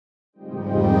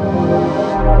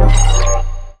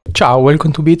Ciao,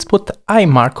 welcome to Beatspot.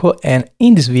 I'm Marco, and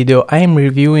in this video I am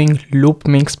reviewing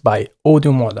Loopmix by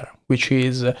Audiomodern, which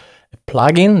is a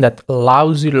plugin that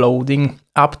allows you loading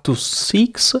up to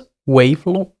 6 wave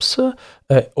loops,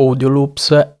 audio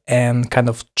loops, and kind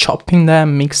of chopping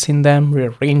them, mixing them,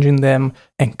 rearranging them,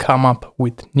 and come up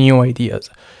with new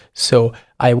ideas. So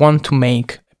I want to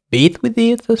make a beat with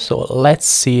it, so let's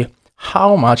see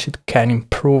how much it can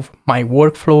improve my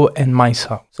workflow and my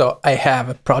sound. So I have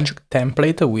a project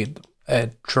template with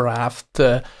a draft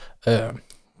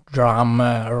drum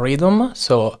rhythm.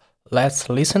 So let's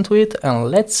listen to it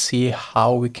and let's see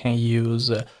how we can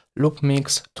use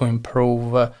Loopmix to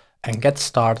improve and get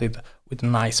started with a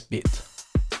nice beat.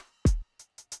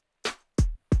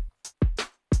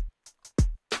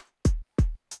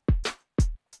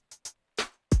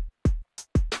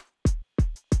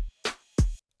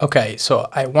 Okay, so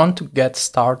I want to get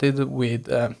started with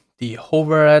the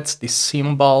overheads, the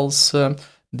cymbals,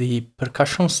 the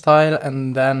percussion style,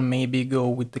 and then maybe go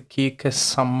with the kick,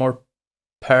 some more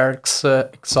perks,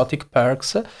 exotic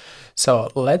perks. So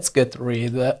let's get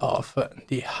rid of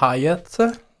the hi-hat.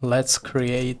 Let's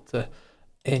create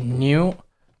a new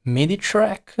MIDI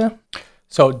track.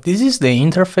 So this is the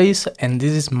interface, and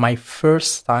this is my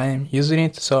first time using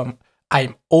it. So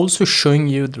I'm also showing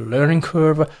you the learning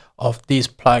curve of this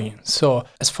plugin. So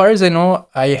as far as I know,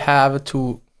 I have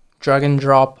to drag and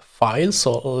drop files.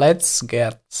 So let's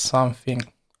get something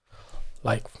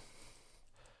like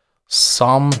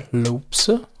some loops.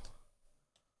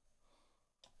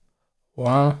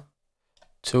 1,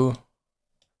 2,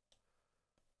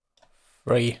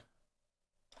 3,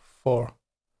 4,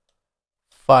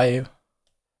 5,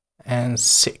 and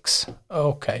 6.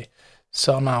 Okay,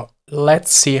 so now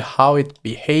let's see how it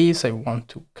behaves. I want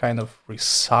to kind of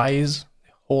resize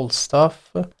the whole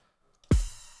stuff.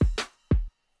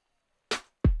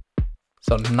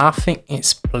 So nothing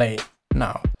is playing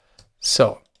now.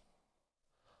 So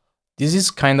this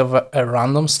is kind of a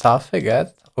random stuff I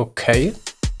get. Okay.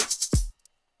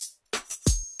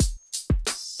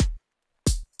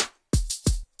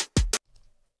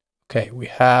 Okay, we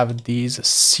have these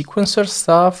sequencer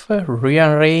stuff,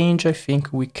 rearrange. I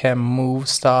think we can move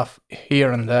stuff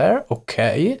here and there.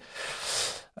 Okay.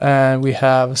 And we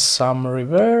have some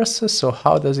reverse. So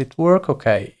how does it work?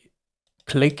 Okay,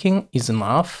 clicking is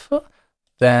enough.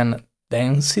 Then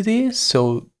density.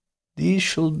 So this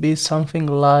should be something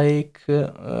like,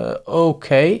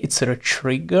 okay, it's a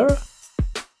trigger.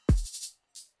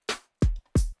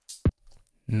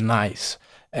 Nice.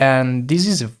 And this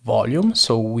is a volume,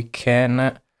 so we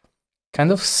can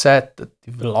kind of set the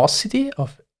velocity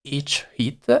of each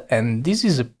hit, and this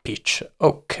is a pitch.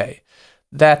 Okay,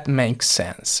 that makes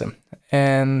sense.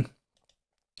 And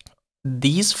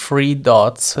these 3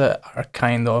 dots are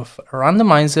kind of a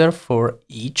randomizer for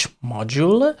each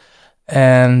module.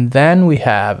 And then we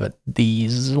have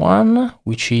this one,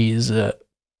 which is a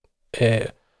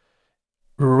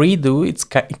redo.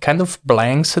 It kind of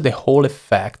blanks the whole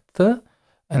effect.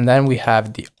 And then we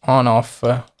have the on-off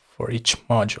for each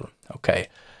module. Okay,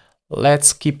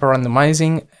 let's keep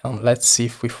randomizing and let's see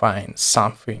if we find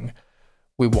something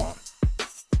we want.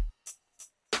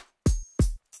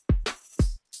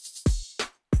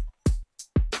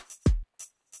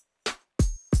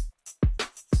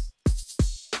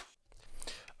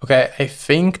 Okay, I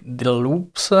think the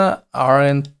loops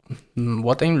aren't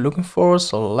what I'm looking for,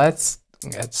 so let's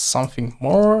get something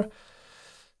more.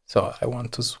 So I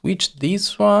want to switch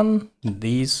this one,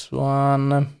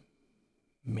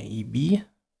 maybe.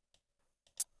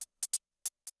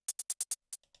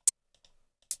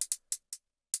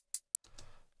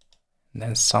 And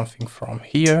then something from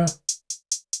here.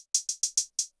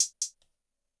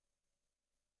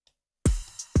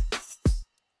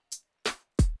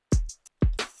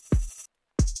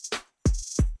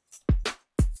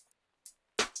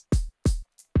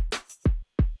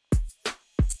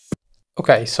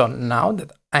 Okay, so now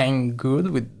that I'm good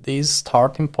with this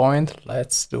starting point,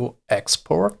 let's do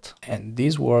export. And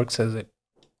this works as a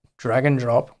drag and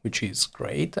drop, which is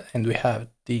great. And we have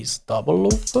this double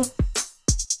loop.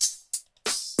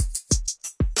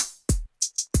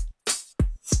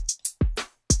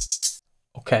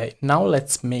 Okay, now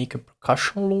let's make a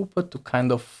percussion loop to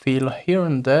kind of fill here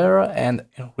and there and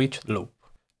enrich the loop.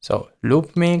 So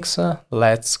Loopmix,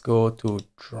 let's go to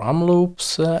drum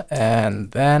loops,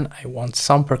 and then I want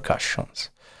some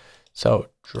percussions. So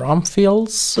drum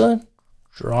fills,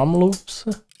 drum loops.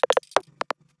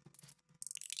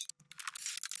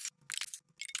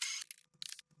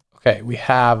 Okay, we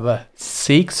have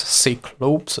 6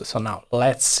 loops. So now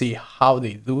let's see how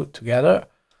they do together.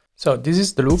 So this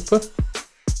is the loop.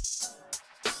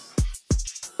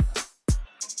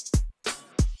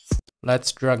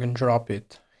 let's drag and drop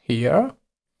it here.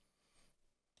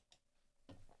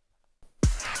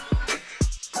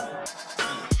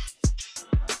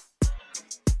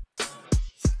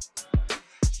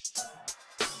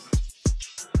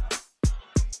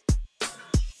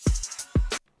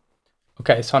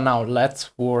 Okay, so now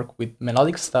let's work with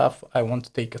melodic stuff. I want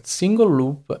to take a single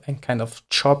loop and kind of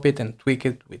chop it and tweak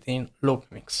it within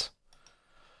Loopmix.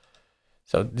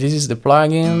 So this is the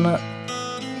plugin.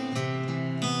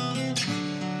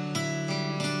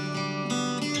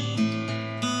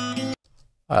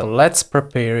 Let's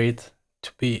prepare it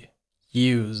to be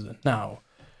used now.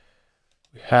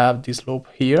 We have this loop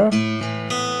here.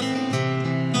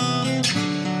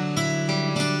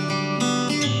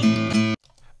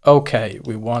 Okay,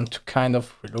 we want to kind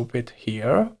of reloop it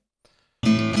here.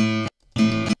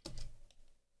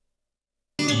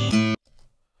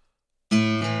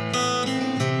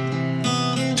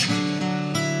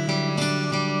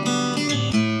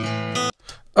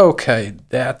 Okay,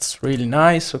 that's really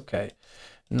nice. Okay,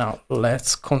 now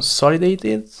let's consolidate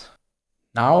it.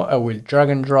 Now I will drag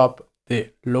and drop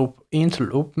the loop into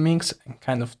Loopmix and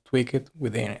kind of tweak it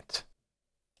within it.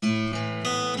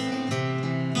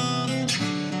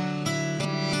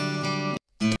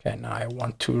 Okay, now I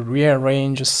want to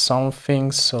rearrange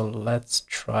something, so let's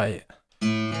try.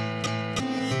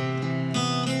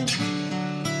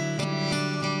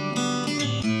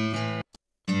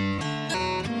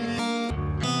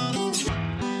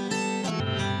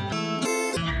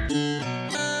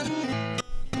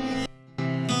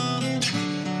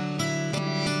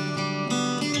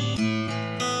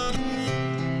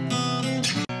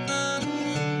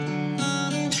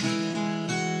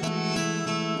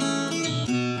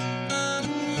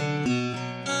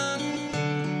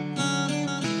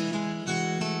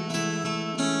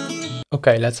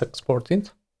 Okay, let's export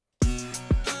it.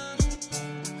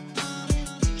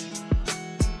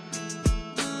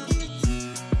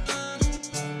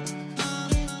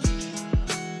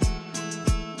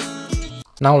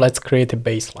 Now let's create a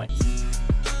baseline.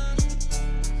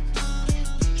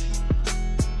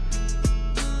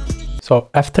 So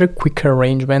after a quick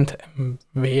arrangement and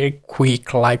very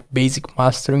quick like basic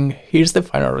mastering, here's the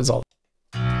final result.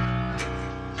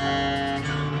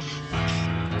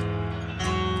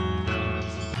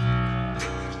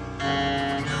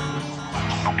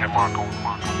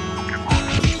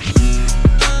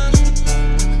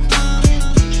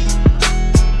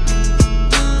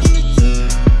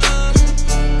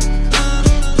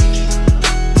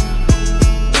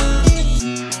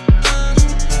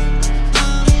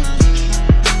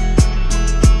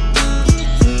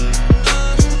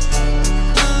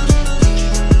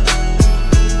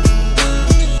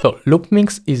 So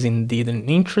Loopmix is indeed an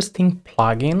interesting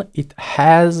plugin. It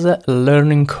has a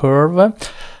learning curve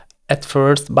at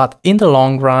first, but in the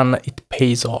long run it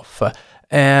pays off.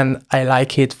 And I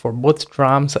like it for both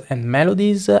drums and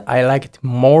melodies. I like it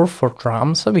more for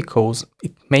drums because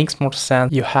it makes more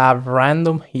sense. You have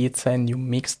random hits and you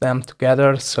mix them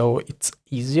together, so it's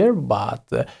easier.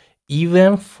 But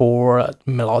even for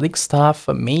melodic stuff,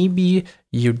 maybe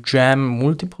you jam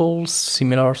multiple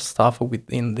similar stuff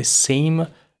within the same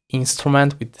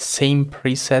instrument with the same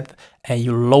preset and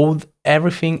you load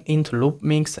everything into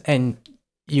Loopmix and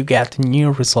you get a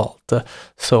new result.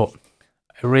 So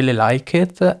I really like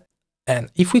it. And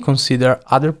if we consider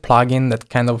other plugins that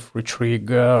kind of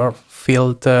retrigger,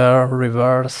 filter,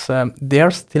 reverse, they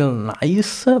are still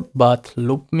nice, but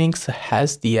Loopmix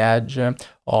has the edge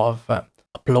of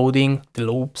uploading the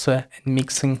loops and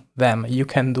mixing them. You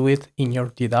can do it in your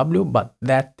DAW, but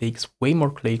that takes way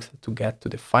more clicks to get to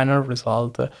the final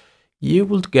result you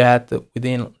will get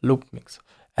within Loopmix.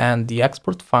 And the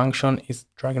export function is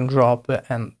drag and drop,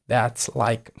 and that's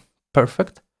like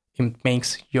perfect. It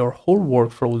makes your whole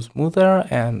workflow smoother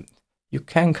and you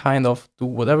can kind of do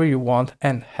whatever you want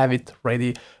and have it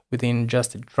ready within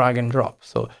just a drag and drop.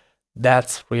 So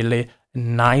that's really a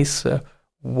nice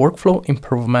workflow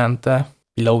improvement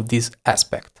below this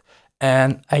aspect.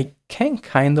 And I can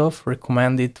kind of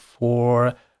recommend it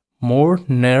for more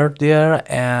nerdier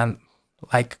and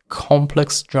like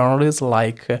complex genres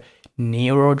like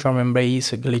neuro, drum and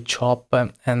bass, glitch hop,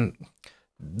 and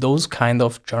those kind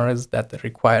of genres that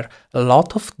require a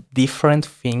lot of different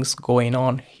things going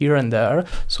on here and there.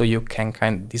 So you can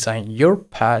kind of design your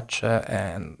patch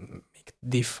and make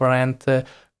different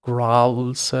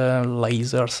growls,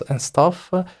 lasers and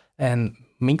stuff, and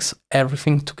mix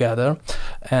everything together.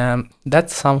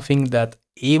 That's something that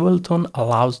Ableton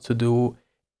allows to do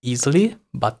easily,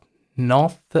 but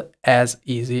not as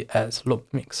easy as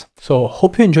Loopmix. So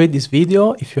hope you enjoyed this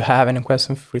video. If you have any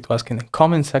questions, feel free to ask in the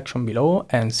comment section below,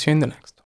 and see you in the next.